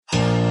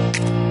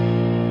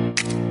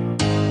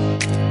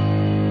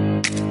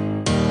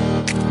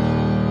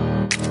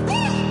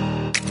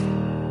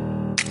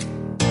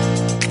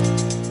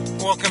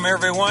welcome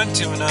everyone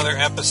to another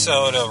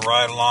episode of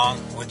Ride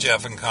Along with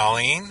Jeff and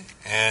Colleen.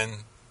 And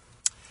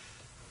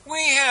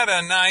we had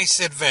a nice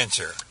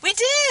adventure. We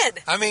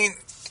did. I mean,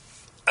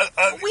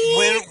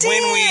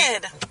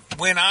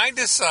 when I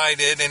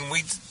decided and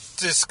we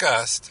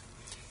discussed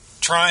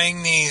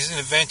trying these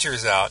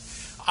adventures out,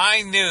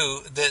 I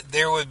knew that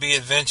there would be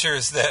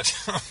adventures that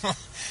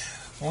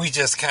we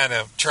just kind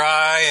of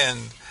try and,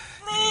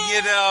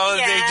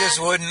 they just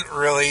wouldn't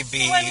really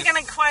be a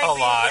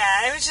lot.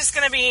 Yeah, it was just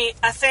going to be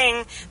a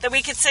thing that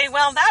we could say,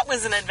 well, that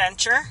was an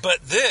adventure. But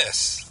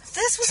this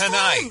was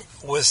tonight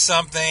fun. was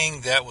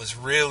something that was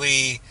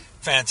really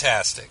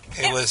fantastic.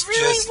 It was.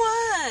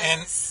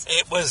 And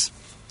it was,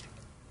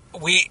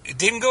 we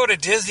didn't go to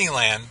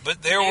Disneyland,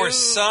 but there were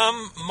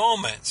some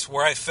moments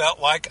where I felt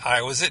like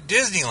I was at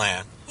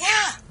Disneyland.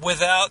 Yeah.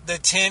 Without the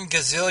 10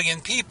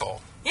 gazillion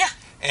people. Yeah.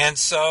 And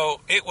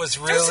so it was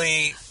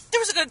really... There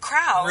was a good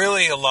crowd.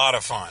 Really a lot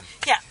of fun.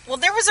 Yeah. Well,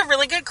 there was a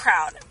really good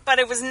crowd, but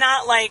it was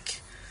not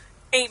like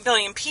 8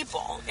 billion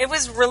people. It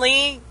was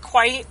really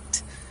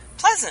quite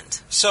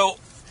pleasant. So,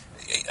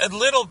 a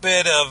little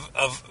bit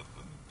of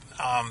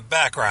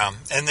background,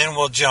 and then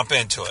we'll jump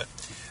into it.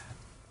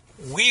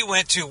 We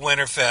went to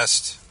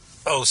Winterfest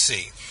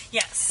OC.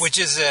 Yes. Which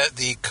is at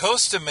the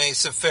Costa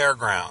Mesa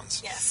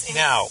Fairgrounds. Yes.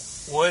 Now,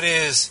 what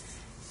is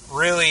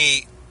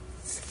really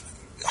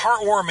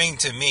heartwarming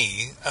to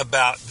me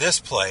about this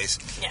place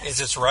is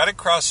it's right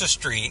across the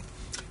street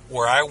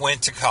where I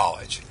went to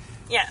college.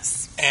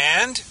 Yes.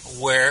 And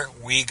where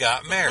we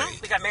got married.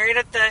 Mm-hmm. We got married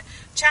at the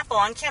chapel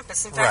on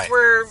campus. In fact,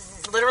 we're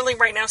literally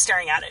right now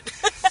staring at it.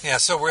 Yeah,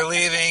 so we're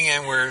leaving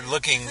and we're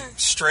looking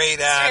straight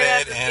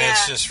at it, and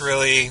it's just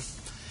really,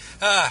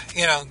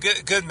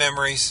 good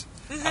memories.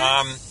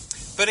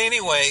 Mm-hmm. But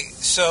anyway,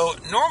 so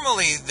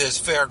normally this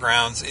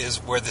fairgrounds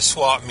is where the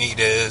swap meet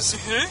is,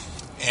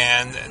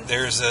 and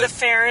there's the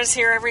fair is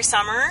here every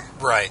summer,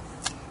 right?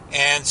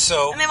 And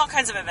so, and they have all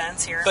kinds of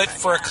events here. But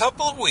for a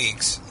couple of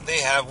weeks, they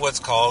have what's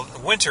called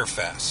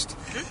Winterfest,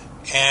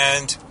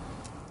 and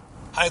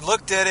I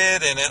looked at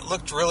it, and it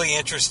looked really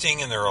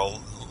interesting, and there are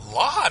a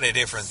lot of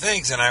different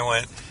things, and I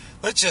went,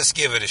 let's just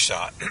give it a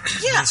shot.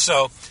 Yeah. And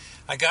so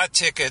I got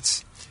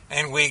tickets,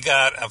 and we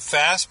got a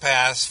fast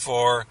pass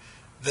for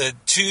the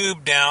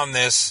tube down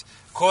this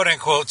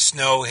quote-unquote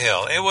snow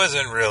hill. It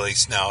wasn't really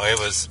snow. It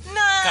was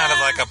kind of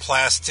like a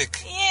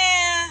plastic...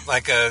 Yeah.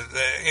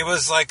 It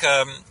was like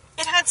a...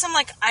 It had some,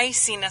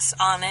 iciness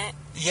on it.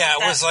 Yeah,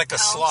 it was like a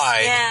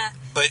slide. Yeah.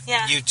 But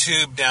you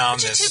tube down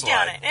this slide.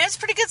 Down it. And it's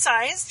pretty good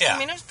size. Yeah. I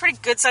mean, it was pretty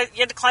good size.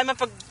 You had to climb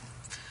up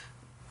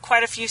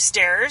quite a few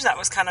stairs. That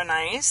was kind of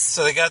nice.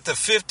 So they got the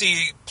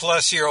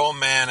 50-plus-year-old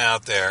man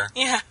out there.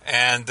 Yeah.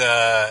 And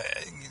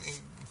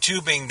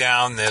tubing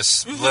down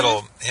this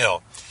little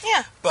hill.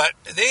 Yeah. But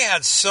they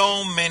had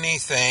so many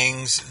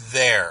things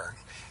there.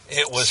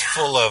 It was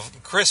full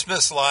of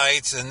Christmas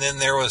lights, and then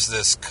there was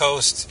this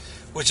Coast,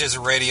 which is a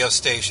radio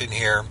station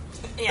here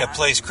that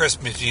plays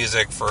Christmas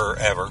music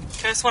forever.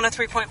 Coast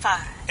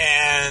 103.5.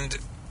 And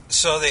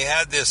so they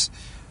had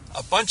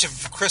a bunch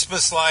of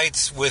Christmas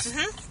lights with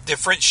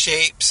different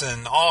shapes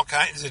and all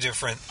kinds of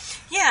different...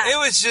 Yeah. It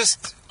was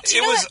just... It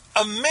was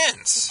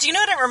immense. Do you know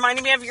what it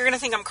reminded me of? You're going to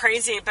think I'm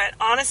crazy, but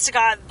honest to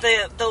God,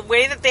 the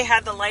way that they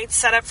had the lights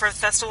set up for the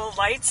Festival of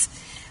Lights,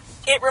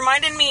 it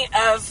reminded me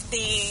of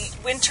the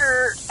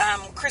winter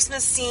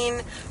Christmas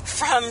scene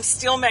from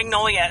Steel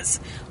Magnolias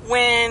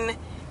when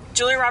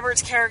Julia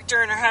Roberts'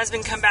 character and her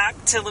husband come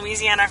back to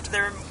Louisiana after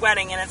their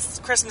wedding, and it's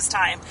Christmas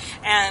time,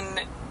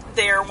 and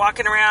they're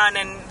walking around,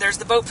 and there's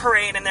the boat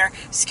parade, and they're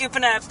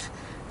scooping up...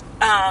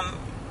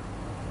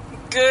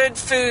 good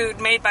food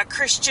made by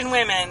Christian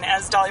women,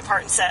 as Dolly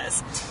Parton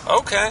says.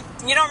 Okay.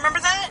 You don't remember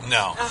that?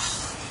 No.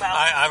 Oh, well.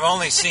 I've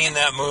only seen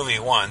that movie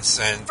once.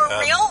 And For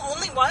real?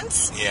 Only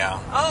once? Yeah.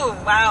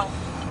 Oh, wow.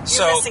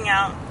 You're missing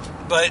out.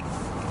 But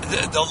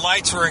the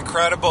lights were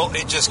incredible.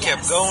 It just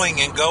kept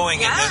going and going.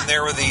 Yeah. And then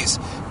there were these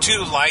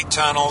 2 light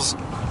tunnels,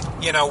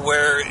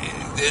 where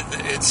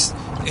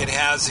it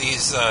has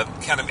these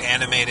kind of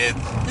animated,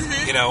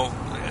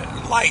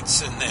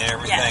 lights and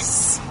everything.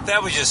 Yes.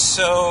 That was just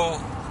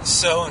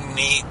so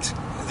neat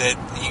that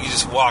you could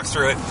just walk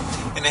through it.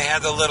 And they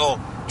had the little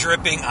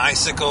dripping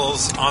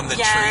icicles on the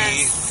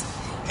trees.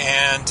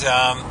 And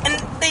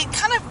they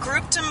kind of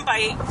grouped them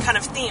by kind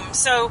of theme.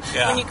 So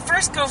when you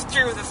first go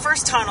through the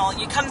first tunnel,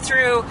 you come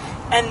through,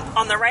 and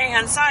on the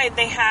right-hand side,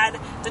 they had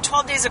the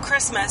 12 Days of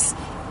Christmas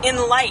in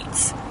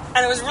lights.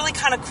 And it was really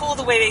kind of cool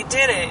the way they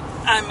did it.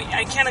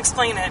 I can't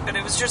explain it, but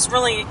it was just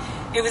really...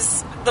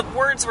 the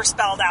words were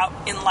spelled out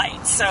in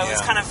lights, so it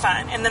was kind of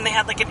fun. And then they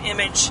had an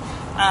image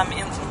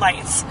in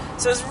lights.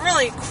 So it was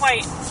really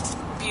quite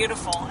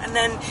beautiful. And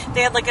then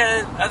they had a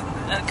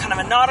kind of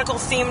a nautical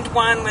themed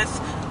one with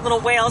little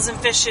whales and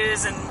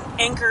fishes and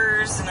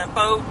anchors and a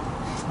boat.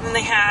 And then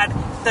they had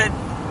the,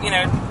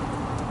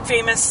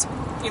 famous,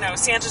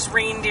 Santa's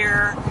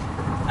reindeer,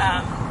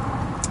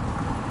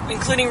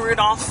 including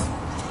Rudolph.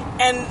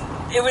 And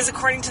it was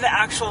according to the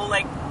actual,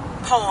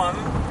 poem.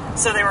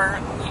 So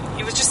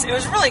it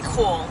was really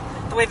cool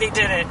the way they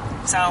did it.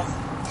 So,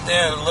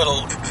 had a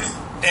little,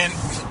 and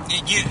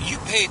you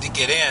paid to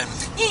get in,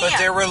 but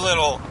there were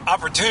little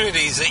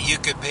opportunities that you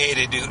could pay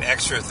to do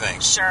extra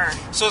things. Sure.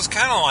 So it's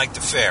kind of like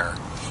the fair.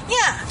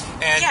 Yeah.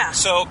 And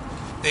so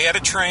they had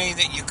a train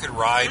that you could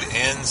ride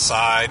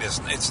inside.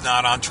 It's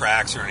not on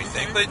tracks or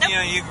anything, but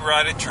you could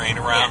ride a train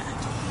around. Yeah.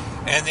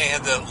 And they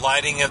had the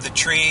lighting of the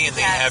tree, and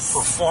they had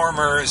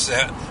performers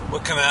that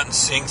would come out and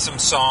sing some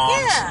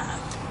songs. Yeah.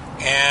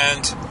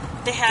 And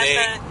they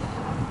had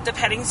the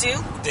petting zoo.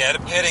 They had a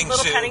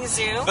little petting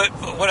zoo. But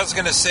what I was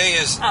going to say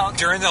is,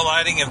 during the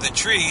lighting of the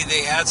tree,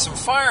 they had some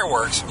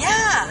fireworks.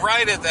 Yeah.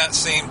 Right at that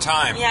same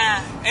time.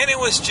 Yeah. And it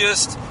was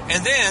just,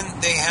 and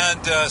then they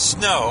had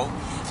snow.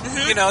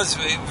 Mm-hmm. You know, it's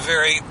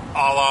very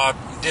a la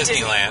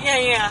Disneyland.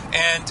 Yeah.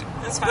 And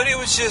but it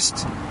was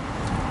just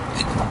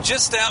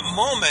that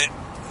moment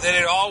that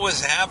it all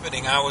was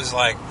happening. I was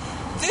like,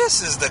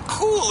 this is the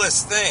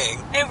coolest thing.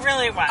 It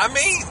really was. I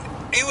mean,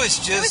 it was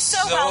just so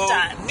well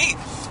done. Neat.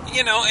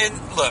 You know, and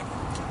look,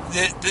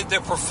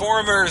 the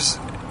performers,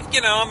 you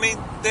know, I mean,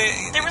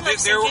 they were like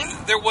singing.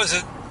 There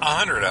wasn't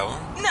 100 of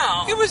them.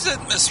 No. It was a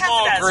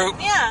small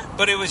group. Yeah.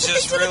 But it was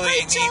just really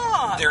neat.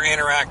 They're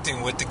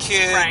interacting with the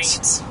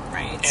kids.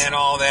 Right. And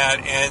all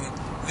that. And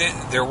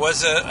there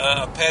was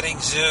a petting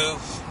zoo.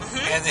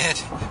 Mm-hmm. And then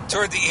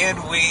toward the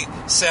end, we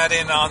sat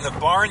in on the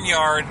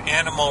barnyard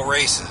animal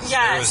races.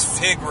 Yes. There was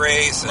pig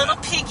race. Little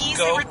piggies.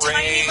 They were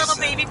tiny little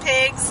baby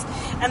pigs.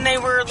 And they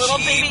were little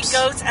baby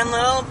goats and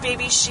little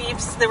baby sheep.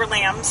 They were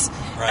lambs.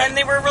 Right. And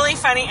they were really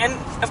funny. And,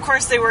 of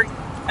course, they were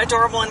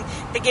adorable. And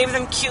they gave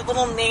them cute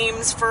little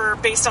names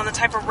based on the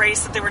type of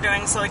race that they were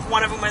doing. So, like,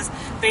 one of them was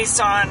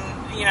based on,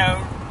 you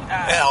know...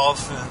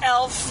 Elf.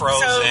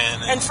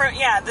 Frozen.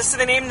 So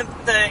they named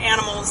the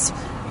animals...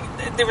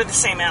 They were the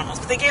same animals,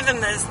 but they gave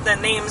them the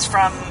names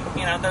from,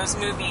 you know, those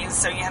movies.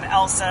 So you had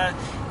Elsa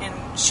in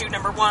shoot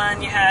number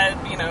 1, you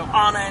had, you know,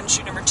 Anna in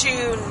shoot number 2,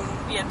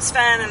 and you had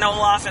Sven and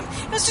Olaf, and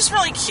it was just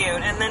really cute.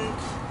 And then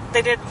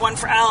they did one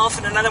for Elf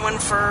and another one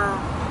for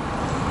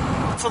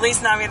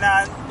Feliz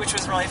Navidad, which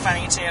was really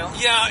funny too.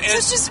 Yeah, it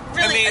was just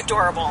really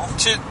adorable.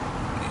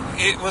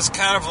 It was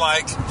kind of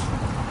like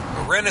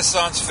a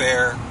Renaissance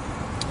fair,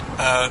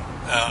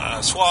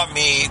 swap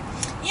meet.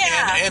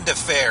 Yeah. And a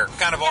fair,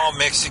 kind of all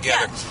mixed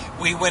together.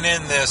 Yeah. We went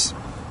in this.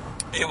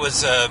 It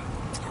was a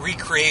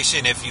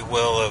recreation, if you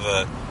will, of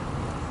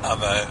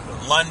a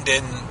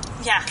London,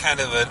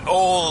 kind of an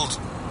old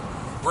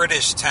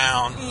British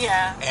town.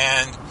 Yeah.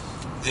 And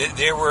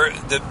there were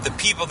the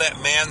people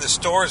that manned the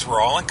stores were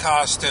all in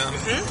costume.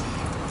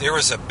 Mm-hmm. There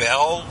was a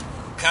bell.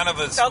 Kind of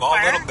a small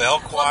little bell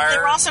choir. Well, they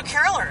were also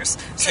carolers.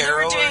 So they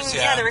were doing,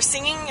 they were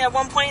singing at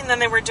one point, and then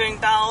they were doing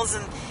bells,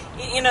 and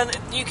you know,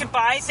 you could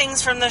buy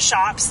things from the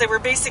shops. They were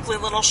basically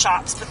little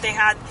shops, but they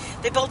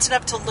built it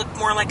up to look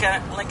more like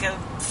a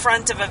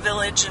front of a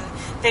village, and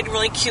they had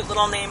really cute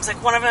little names.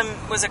 Like one of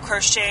them was a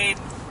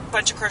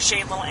bunch of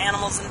crocheted little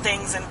animals and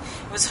things, and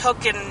it was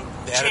Hook and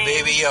They had a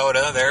Baby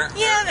Yoda there.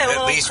 Yeah, they had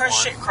a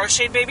little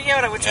crocheted Baby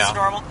Yoda, which was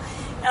adorable.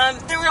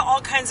 There were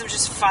all kinds of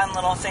just fun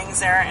little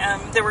things there.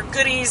 There were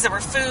goodies, there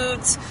were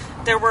foods,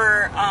 there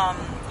were,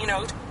 you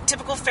know,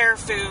 typical fair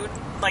food,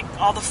 like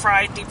all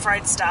the deep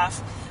fried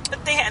stuff.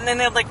 But then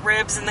they had like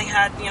ribs, and they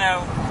had, you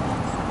know,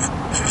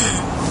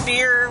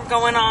 beer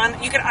going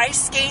on. You could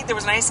ice skate. There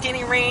was an ice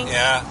skating rink.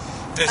 Yeah.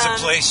 There's a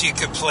place you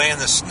could play in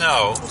the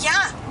snow.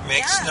 Yeah.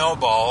 Make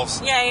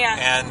snowballs. Yeah.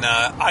 And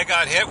I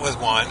got hit with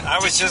one.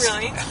 Did you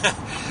really?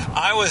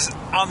 I was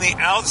on the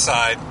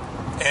outside,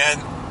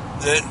 and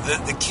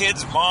the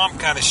kid's mom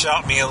kind of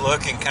shot me a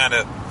look and kind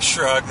of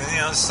shrugged. You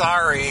know,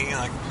 sorry.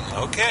 Like,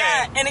 okay.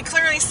 Yeah, and it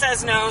clearly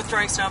says no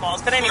throwing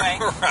snowballs. But anyway.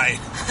 Right.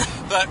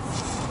 But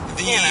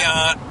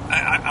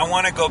I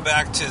want to go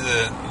back to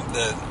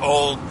the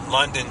old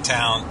London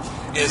town.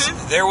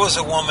 There was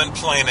a woman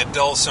playing a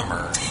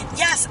dulcimer.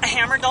 Yes, a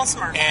hammer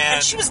dulcimer.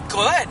 And she was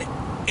good.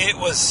 It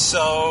was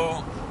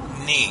so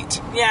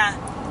neat. Yeah.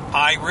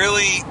 I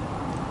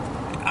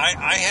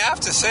have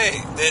to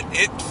say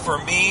that for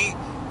me,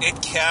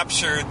 it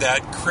captured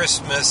that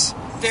Christmas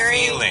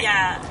feeling.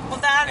 Yeah. Well,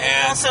 that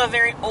is also a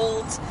very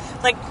old,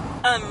 like,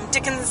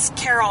 Dickens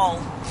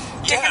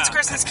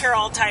Christmas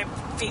Carol type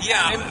feeling.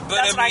 Yeah, but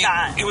that's what I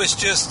got. It was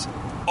just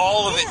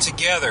all of it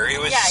together. It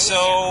was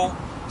so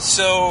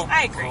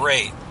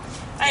great.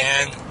 I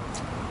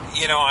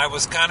agree. You know, I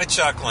was kind of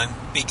chuckling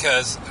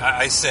because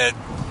I said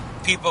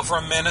people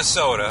from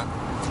Minnesota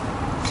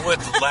would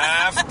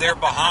laugh their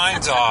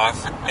behinds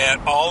off at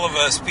all of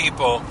us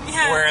people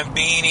wearing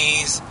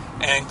beanies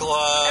and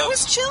gloves. It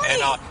was chilly.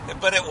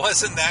 But it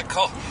wasn't that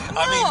cold.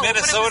 No, I mean,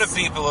 Minnesota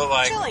people are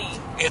like, chilly.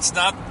 It's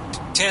not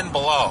 10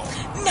 below.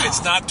 No.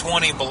 It's not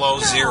 20 below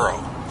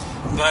zero.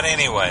 But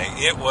anyway,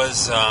 it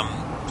was...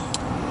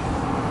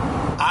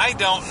 I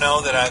don't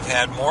know that I've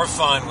had more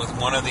fun with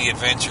one of the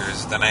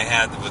adventures than I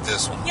had with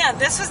this one. Yeah,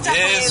 this was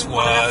definitely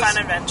one of the fun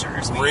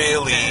adventures.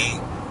 Really,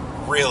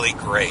 really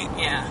great.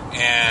 Yeah.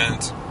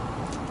 And,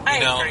 I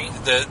agree.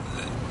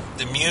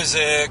 The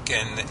music,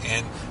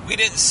 and we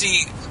didn't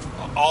see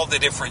all the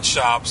different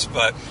shops,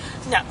 but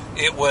no,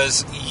 it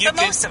was...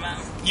 most of them.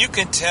 You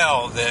can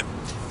tell that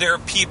there are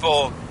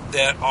people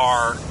that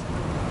are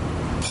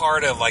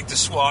part of like the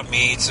swap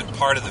meets and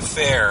part of the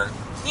fair.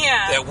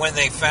 Yeah. That when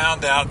they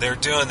found out they're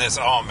doing this,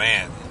 oh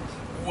man,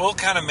 we'll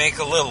kind of make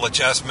a little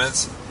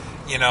adjustments.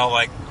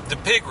 Like the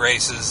pig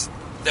races,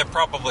 that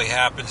probably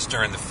happens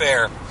during the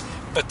fair,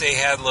 but they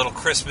had little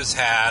Christmas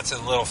hats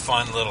and little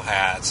fun little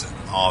hats and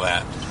all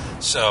that.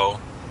 So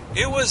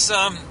it was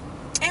fun.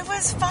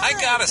 I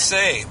gotta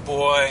say,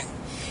 boy,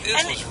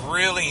 this was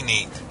really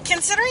neat.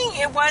 Considering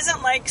it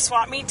wasn't like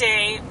Swap Meet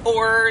Day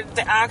or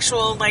the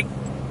actual like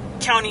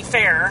county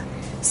fair,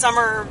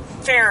 summer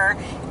fair,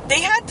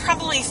 they had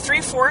probably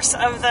 3/4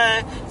 of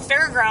the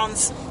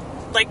fairgrounds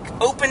like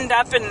opened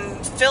up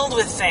and filled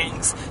with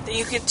things that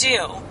you could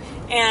do.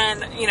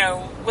 And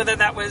whether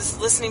that was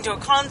listening to a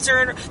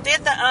concert, they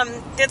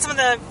had some of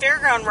the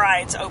fairground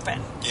rides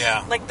open.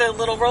 Yeah, like the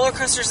little roller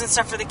coasters and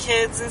stuff for the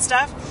kids and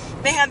stuff.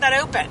 They had that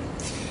open.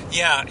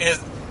 Yeah,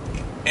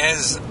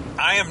 as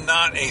I am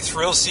not a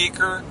thrill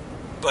seeker,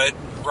 but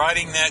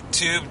riding that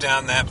tube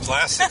down that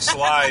plastic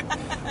slide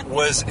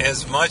was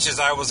as much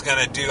as I was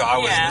going to do. I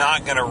was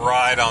not going to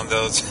ride on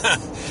those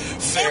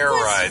fair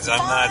rides. Fun.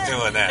 I'm not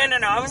doing that.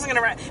 No, I wasn't going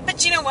to ride.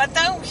 But you know what,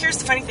 though? Here's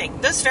the funny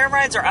thing. Those fair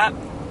rides are up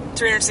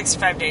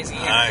 365 days a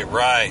year.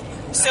 Right.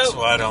 That's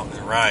why I don't.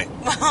 Right.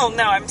 Well,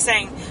 no, I'm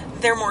saying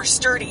they're more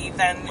sturdy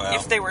than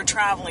if they were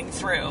traveling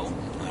through.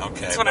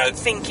 Okay. That's what I'm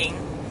thinking.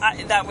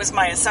 That was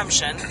my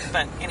assumption.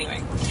 But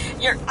anyway,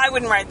 I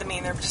wouldn't ride them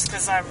either just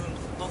because I'm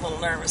a little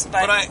nervous.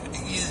 But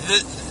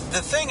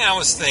the thing I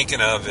was thinking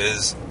of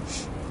is,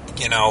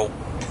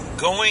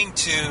 going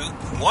to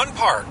one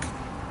park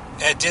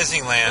at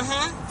Disneyland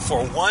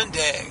for one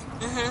day,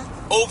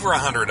 over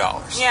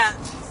 $100. Yeah.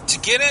 To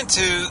get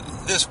into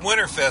this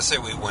Winterfest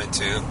that we went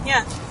to,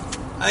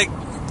 like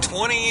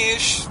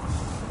 20-ish,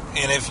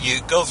 and if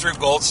you go through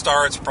Gold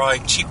Star, it's probably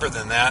cheaper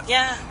than that.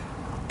 Yeah.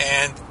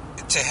 And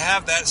to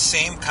have that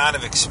same kind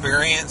of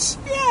experience,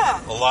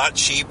 a lot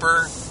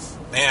cheaper,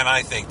 man,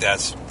 I think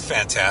that's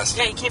fantastic.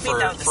 Yeah, you can't beat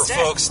that with for a stick.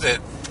 Folks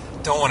that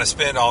don't want to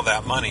spend all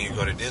that money to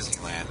go to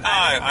Disneyland.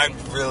 I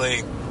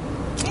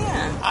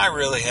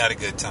really had a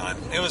good time.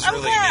 It was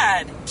really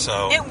glad. neat.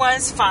 So it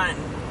was fun.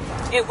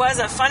 It was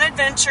a fun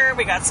adventure.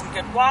 We got some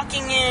good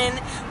walking in.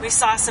 We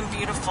saw some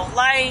beautiful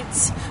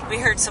lights. We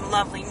heard some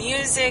lovely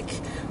music.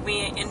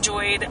 We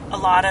enjoyed a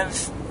lot of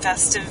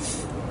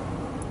festive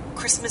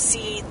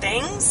Christmassy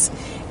things.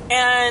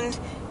 And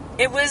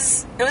it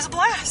was a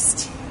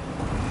blast.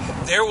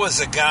 There was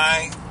a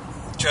guy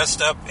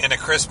dressed up in a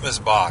Christmas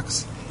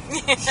box.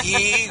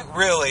 He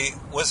really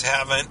was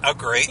having a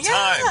great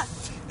time.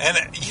 And,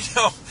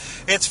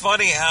 it's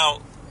funny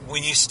how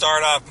when you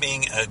start off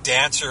being a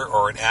dancer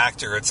or an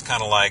actor, it's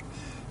kind of like,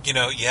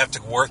 you have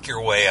to work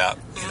your way up,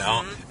 you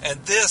know?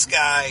 And this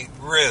guy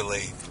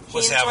really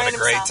was having a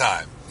great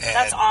time. And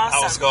that's awesome.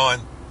 I was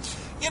going,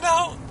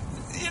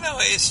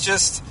 it's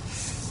just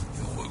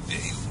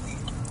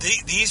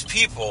these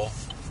people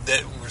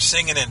that were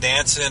singing and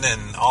dancing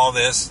and all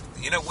this,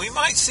 we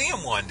might see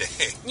them one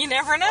day. You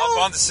never know.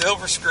 Up on the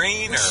silver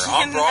screen or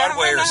on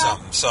Broadway or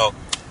something. So,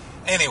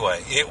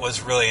 anyway, it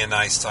was really a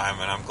nice time,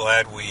 and I'm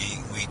glad we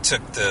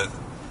took the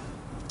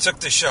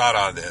shot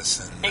on this.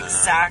 And,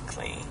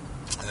 exactly.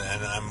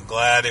 And I'm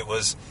glad it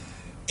was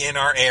in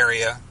our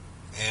area,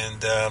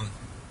 and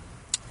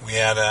we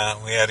had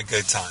a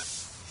good time.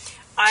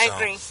 I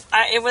agree.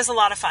 It was a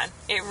lot of fun.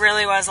 It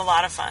really was a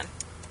lot of fun.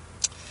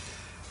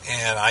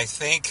 And I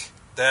think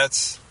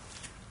that's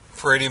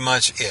pretty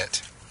much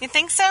it. You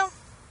think so?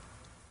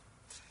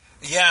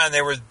 Yeah, and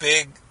there were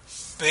big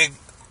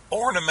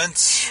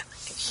ornaments.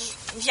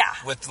 Yeah.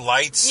 With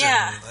lights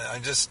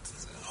and just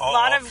all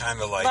kind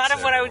of lights. A lot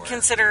of what everywhere. I would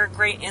consider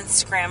great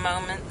Instagram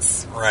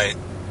moments. Right.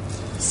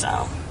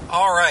 So.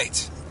 All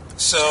right.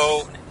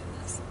 So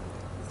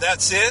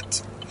that's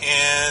it.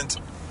 And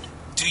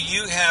do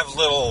you have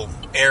little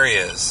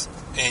areas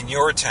in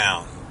your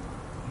town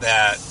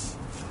that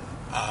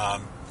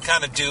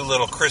kind of do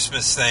little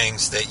Christmas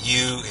things that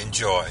you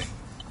enjoy?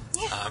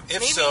 Yeah,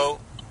 if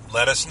so,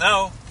 let us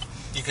know.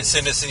 You can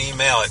send us an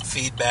email at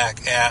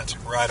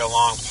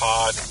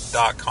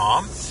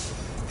feedback@ridealongpod.com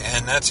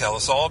and tell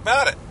us all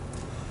about it.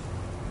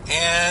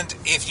 And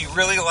if you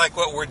really like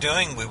what we're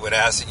doing, we would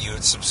ask that you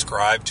would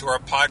subscribe to our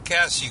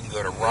podcast. You can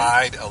go to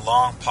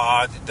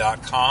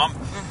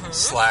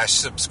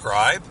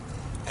ridealongpod.com/subscribe,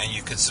 and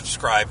you can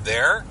subscribe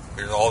there.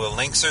 All the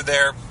links are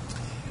there.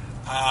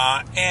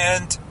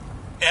 And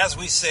as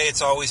we say,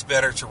 it's always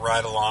better to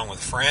ride along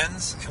with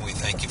friends, and we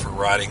thank you for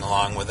riding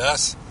along with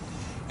us.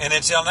 And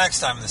until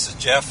next time, this is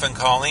Jeff and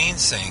Colleen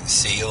saying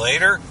see you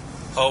later.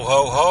 Ho,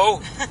 ho,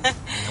 ho. And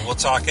we'll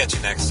talk at you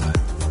next time.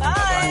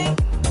 Bye.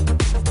 Bye-bye.